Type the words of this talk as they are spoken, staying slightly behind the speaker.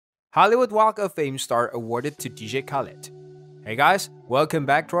Hollywood Walk of Fame star awarded to DJ Khaled. Hey guys, welcome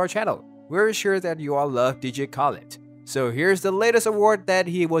back to our channel. We're sure that you all love DJ Khaled. So here's the latest award that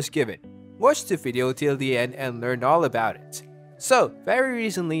he was given. Watch the video till the end and learn all about it. So, very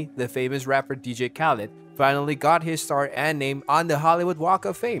recently, the famous rapper DJ Khaled finally got his star and name on the Hollywood Walk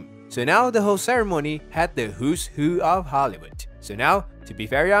of Fame. So now the whole ceremony had the who's who of Hollywood. So now, to be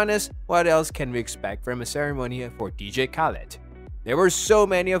very honest, what else can we expect from a ceremony for DJ Khaled? There were so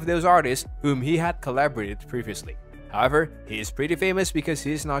many of those artists whom he had collaborated previously. However, he is pretty famous because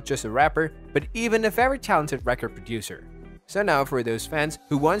he is not just a rapper, but even a very talented record producer. So now for those fans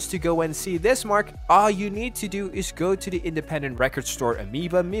who wants to go and see this mark, all you need to do is go to the independent record store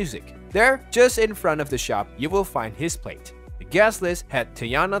Amoeba Music. There, just in front of the shop, you will find his plate. The guest list had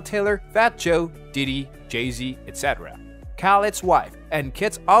Teyana Taylor, Fat Joe, Diddy, Jay-Z, etc. Khaled's wife and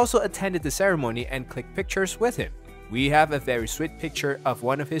kids also attended the ceremony and clicked pictures with him. We have a very sweet picture of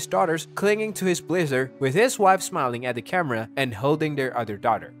one of his daughters clinging to his blazer with his wife smiling at the camera and holding their other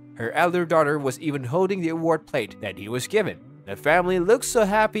daughter. Her elder daughter was even holding the award plate that he was given. The family looks so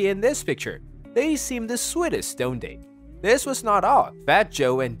happy in this picture. They seem the sweetest, don't they? This was not all. Fat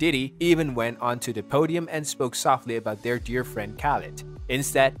Joe and Diddy even went onto the podium and spoke softly about their dear friend Khaled.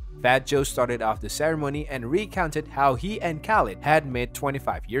 Instead, Fat Joe started off the ceremony and recounted how he and Khaled had met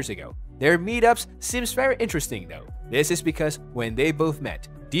 25 years ago. Their meetups seems very interesting though. This is because when they both met,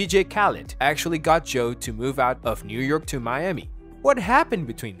 DJ Khaled actually got Joe to move out of New York to Miami. What happened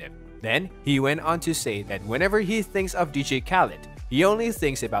between them? Then he went on to say that whenever he thinks of DJ Khaled, he only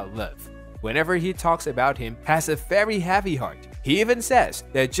thinks about love. Whenever he talks about him, has a very heavy heart. He even says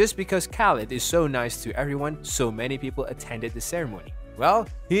that just because Khaled is so nice to everyone, so many people attended the ceremony. Well,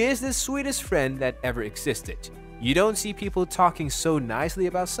 he is the sweetest friend that ever existed. You don't see people talking so nicely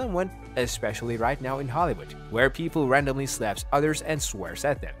about someone, especially right now in Hollywood, where people randomly slaps others and swears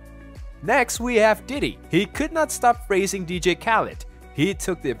at them. Next, we have Diddy. He could not stop praising DJ Khaled. He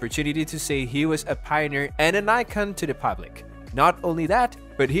took the opportunity to say he was a pioneer and an icon to the public. Not only that,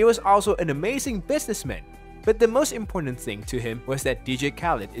 but he was also an amazing businessman. But the most important thing to him was that DJ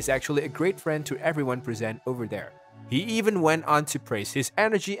Khaled is actually a great friend to everyone present over there. He even went on to praise his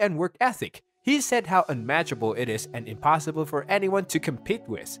energy and work ethic. He said how unmatchable it is and impossible for anyone to compete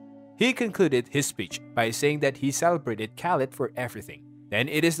with. He concluded his speech by saying that he celebrated Khaled for everything. Then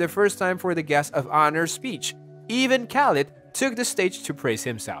it is the first time for the guest of honor speech. Even Khaled took the stage to praise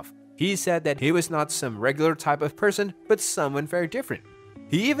himself. He said that he was not some regular type of person, but someone very different.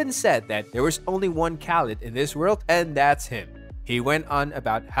 He even said that there was only one Khaled in this world, and that's him. He went on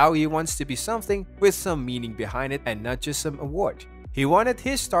about how he wants to be something with some meaning behind it and not just some award. He wanted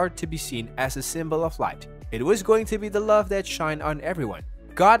his star to be seen as a symbol of light. It was going to be the love that shined on everyone.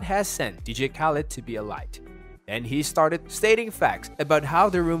 God has sent DJ Khaled to be a light. Then he started stating facts about how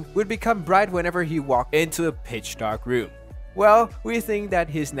the room would become bright whenever he walked into a pitch dark room. Well, we think that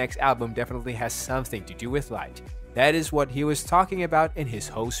his next album definitely has something to do with light. That is what he was talking about in his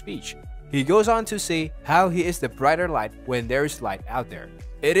whole speech. He goes on to say how he is the brighter light when there is light out there.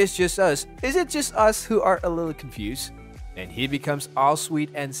 It is just us. Is it just us who are a little confused? Then he becomes all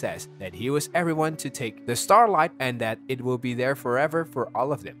sweet and says that he was everyone to take the starlight and that it will be there forever for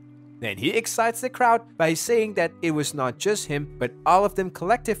all of them. Then he excites the crowd by saying that it was not just him but all of them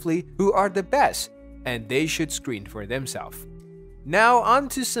collectively who are the best and they should screen for themselves. Now on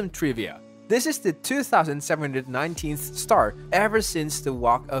to some trivia. This is the 2719th star ever since the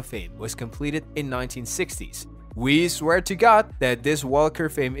Walk of Fame was completed in 1960s. We swear to God that this Walk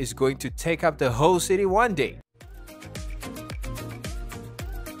of Fame is going to take up the whole city one day.